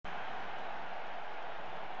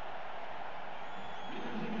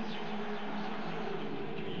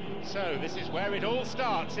So this is where it all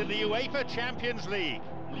starts in the UEFA Champions League.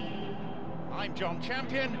 I'm John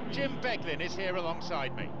Champion, Jim Beglin is here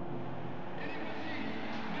alongside me.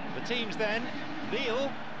 The teams then, Lille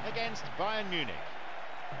against Bayern Munich.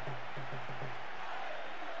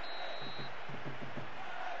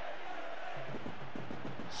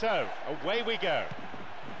 So, away we go.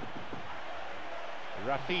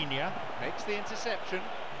 Rafinha makes the interception.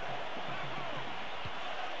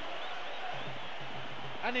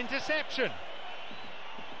 An interception.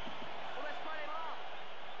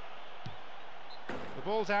 The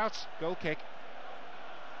ball's out, goal kick.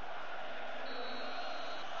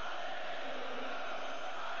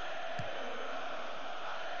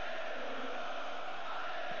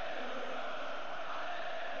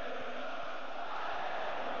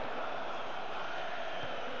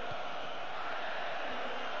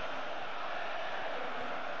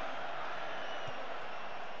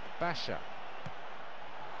 Basha.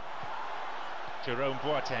 Jerome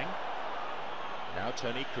Boateng. Now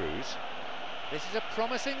Toni Kroos. This is a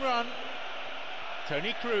promising run.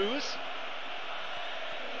 Toni Kroos.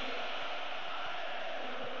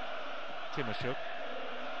 Timoshuk.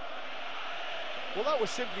 Well, that was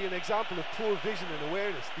simply an example of poor vision and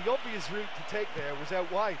awareness. The obvious route to take there was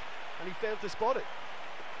out wide, and he failed to spot it.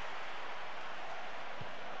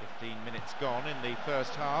 15 minutes gone in the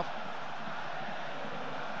first half.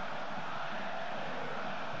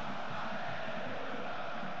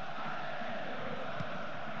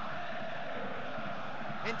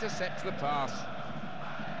 Intercepts the pass.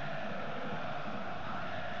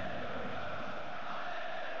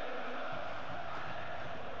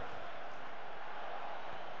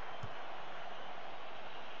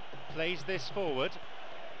 Plays this forward.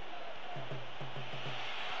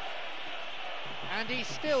 And he's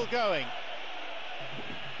still going.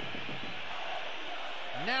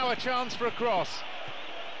 Now a chance for a cross.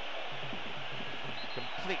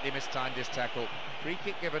 Completely mistimed his tackle. Free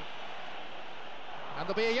kick given. And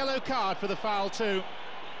there'll be a yellow card for the foul too.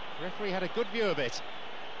 The referee had a good view of it.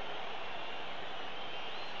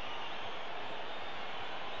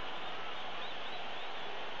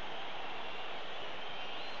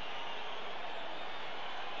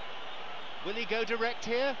 Will he go direct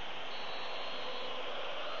here?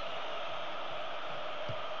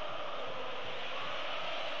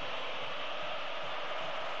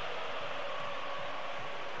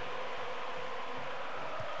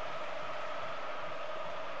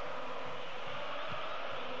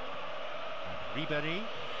 Ribéry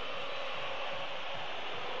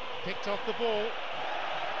picked off the ball.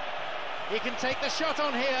 He can take the shot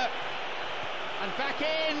on here and back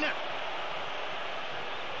in.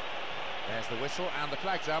 There's the whistle and the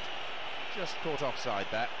flag's up. Just caught offside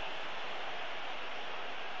there.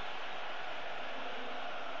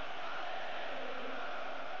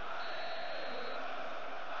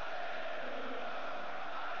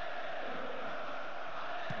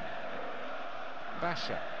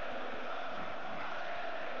 Basha.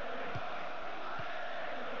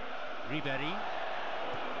 Ribéry.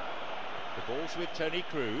 The ball's with Toni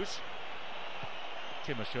Kroos.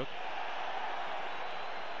 Timoshuk.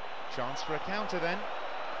 Chance for a counter then.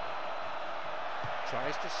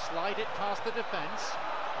 Tries to slide it past the defence.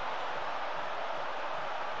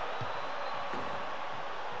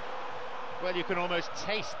 Well, you can almost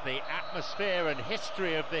taste the atmosphere and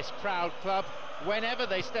history of this proud club whenever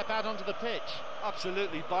they step out onto the pitch.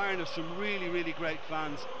 Absolutely, Bayern have some really great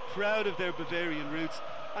fans, proud of their Bavarian roots,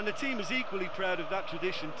 and the team is equally proud of that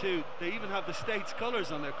tradition too. They even have the state's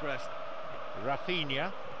colours on their crest.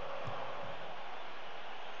 Rafinha.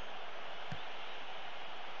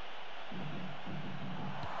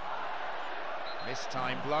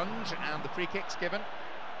 Mistimed lunge and the free kick's given.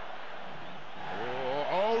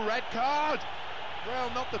 Oh, red card! Well,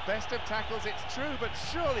 not the best of tackles, it's true, but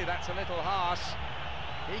surely that's a little harsh.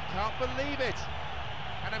 He can't believe it.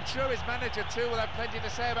 And I'm sure his manager too will have plenty to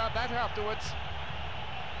say about that afterwards.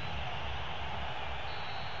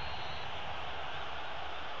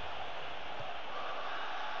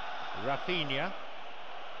 Rafinha.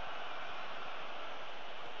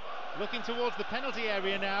 Looking towards the penalty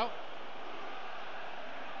area now.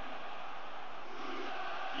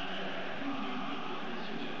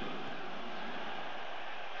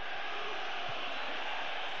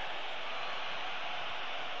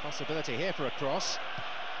 Possibility here for a cross.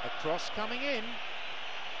 A cross coming in.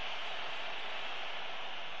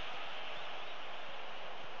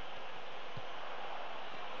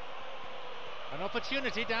 An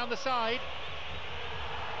opportunity down the side.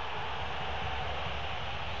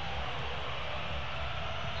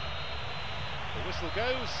 The whistle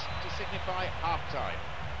goes to signify half-time.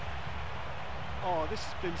 Oh, this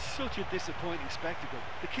has been such a disappointing spectacle.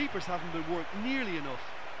 The keepers haven't been worked nearly enough.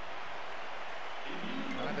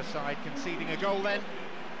 Either side conceding a goal then.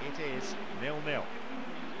 It is 0-0.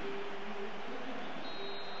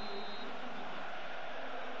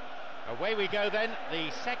 Away we go then,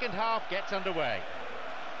 the second half gets underway.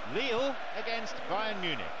 Lille against Bayern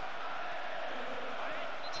Munich.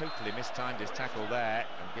 Totally mistimed his tackle there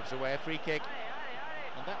and gives away a free kick.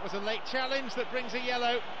 And that was a late challenge that brings a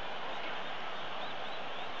yellow.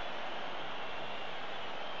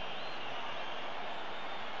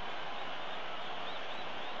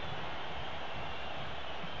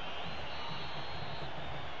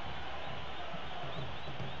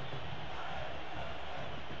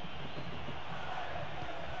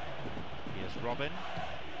 Here's Robin.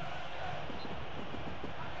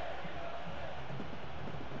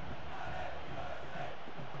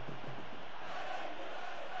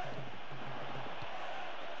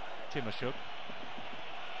 Timoshuk.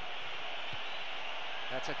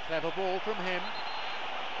 That's a clever ball from him.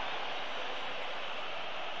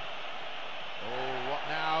 Oh, what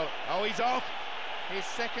now? Oh, he's off. His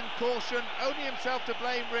second caution, only himself to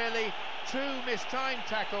blame really. 2 mistimed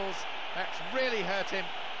tackles. That's really hurt him.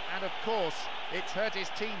 And of course, it's hurt his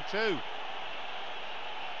team too.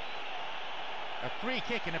 A free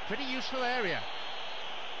kick in a pretty useful area.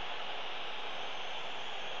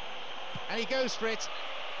 And he goes for it.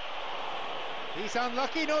 He's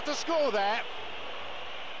unlucky not to score there.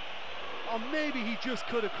 Or maybe he just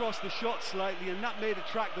cut across the shot slightly and that made it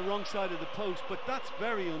track the wrong side of the post, but that's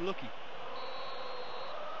very unlucky.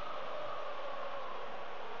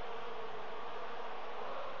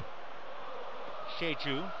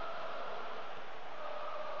 Sheju.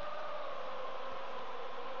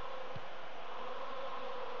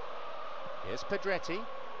 Here's Pedretti.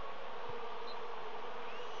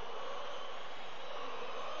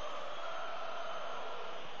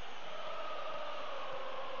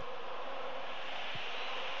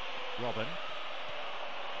 Robin.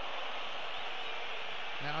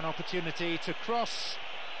 Now an opportunity to cross.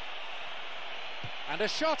 And a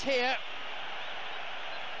shot here.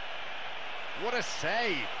 What a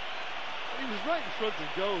save. He was right in front of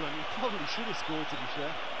the goal and he probably should have scored, to be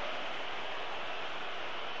fair.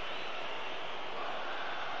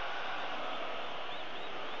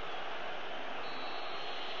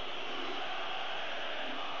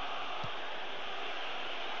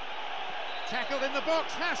 Tackled in the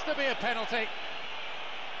box, has to be a penalty.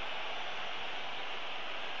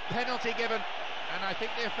 Penalty given, and I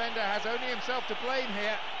think the offender has only himself to blame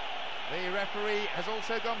here. The referee has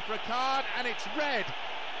also gone for a card, and it's red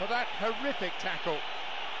for that horrific tackle.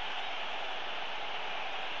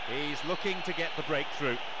 He's looking to get the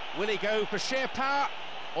breakthrough. Will he go for sheer power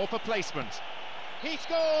or for placement? He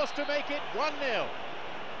scores to make it 1-0.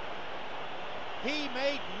 He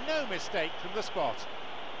made no mistake from the spot.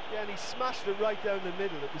 Yeah, and he smashed it right down the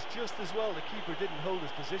middle. It was just as well the keeper didn't hold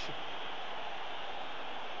his position.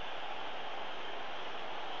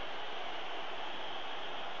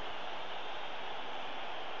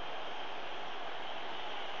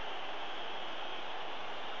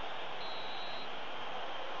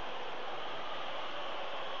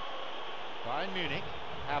 Bayern Munich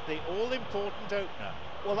have the all-important opener.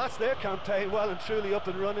 Well, that's their campaign well and truly up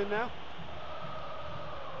and running now.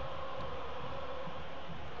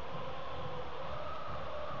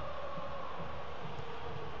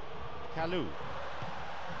 Kalou.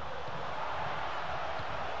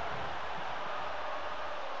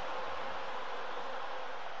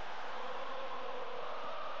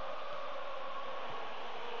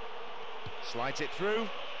 Slides it through.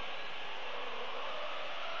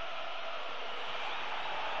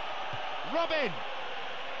 Robin!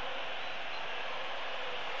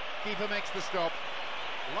 Keeper makes the stop.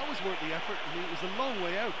 Well, that was worth the effort. I mean, it was a long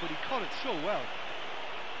way out, but he caught it so well.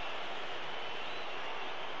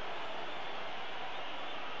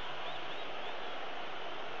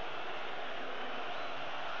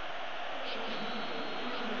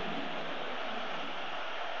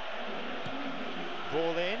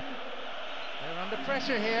 Ball in. They're under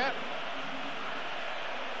pressure here.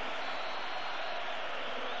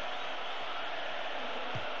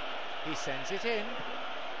 He sends it in.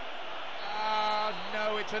 Ah,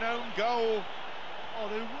 no, it's an own goal. Oh,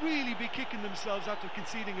 they'll really be kicking themselves after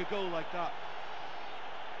conceding a goal like that.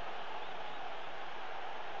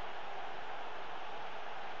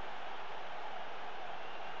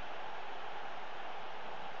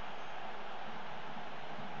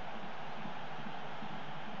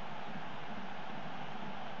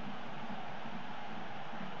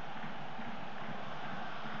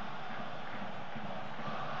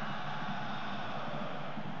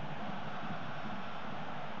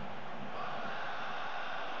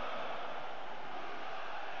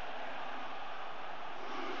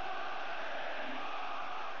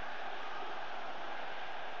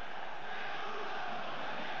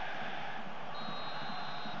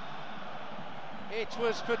 It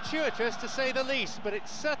was fortuitous to say the least, but it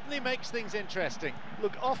certainly makes things interesting.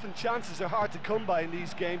 Look, often chances are hard to come by in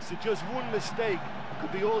these games, so just one mistake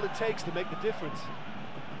could be all it takes to make the difference.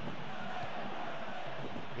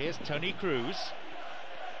 Here's Toni Kroos.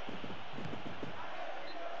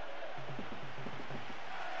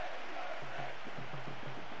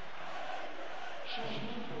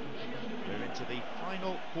 We're into the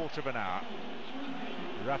final quarter of an hour.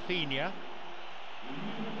 Rafinha.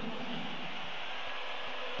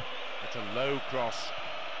 It's a low cross.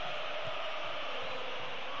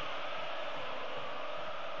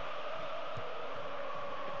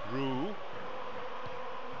 Roux.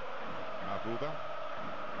 Mabuba.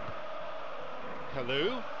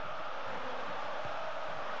 Kalou.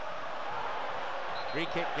 Free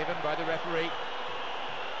kick given by the referee.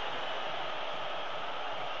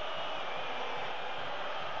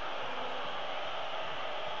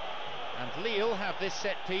 And Lille have this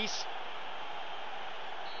set piece.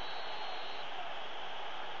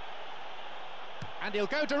 And he'll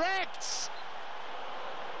go direct!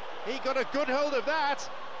 He got a good hold of that.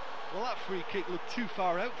 Well, that free kick looked too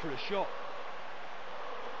far out for a shot.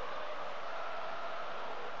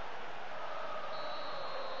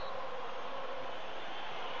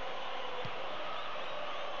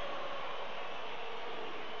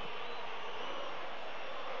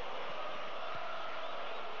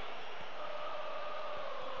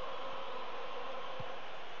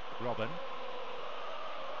 Robben.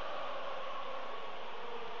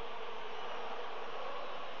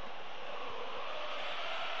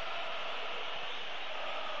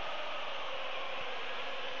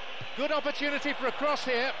 Good opportunity for a cross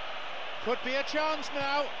here. Could be a chance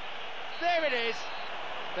now. There it is.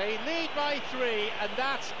 They lead by 3, and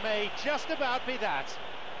that may just about be that.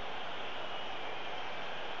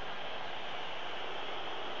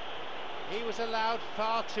 He was allowed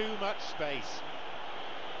far too much space.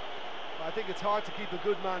 I think it's hard to keep a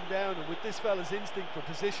good man down, and with this fella's instinct for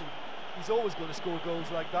position, he's always going to score goals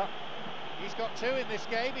like that. He's got 2 in this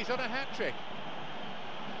game. He's on a hat-trick.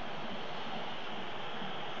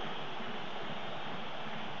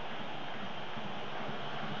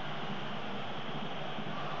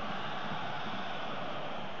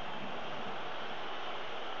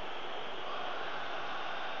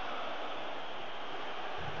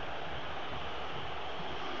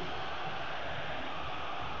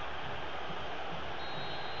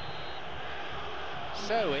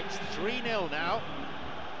 So it's 3-0 now.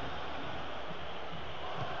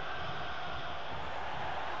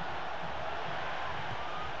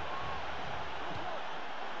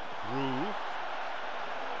 Roux.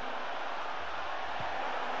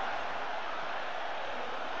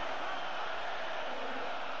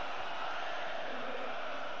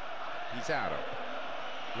 Pizarro.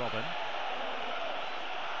 Robben.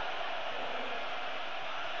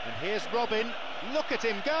 And here's Robben. Look at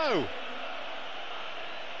him go!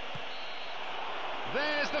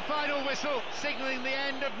 There's the final whistle, signalling the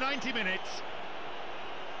end of 90 minutes.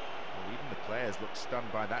 Well, even the players look stunned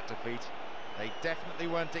by that defeat. They definitely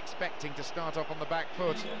weren't expecting to start off on the back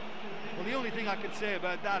foot. Well, the only thing I can say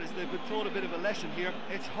about that is they've been taught a bit of a lesson here.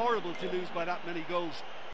 It's horrible to lose by that many goals.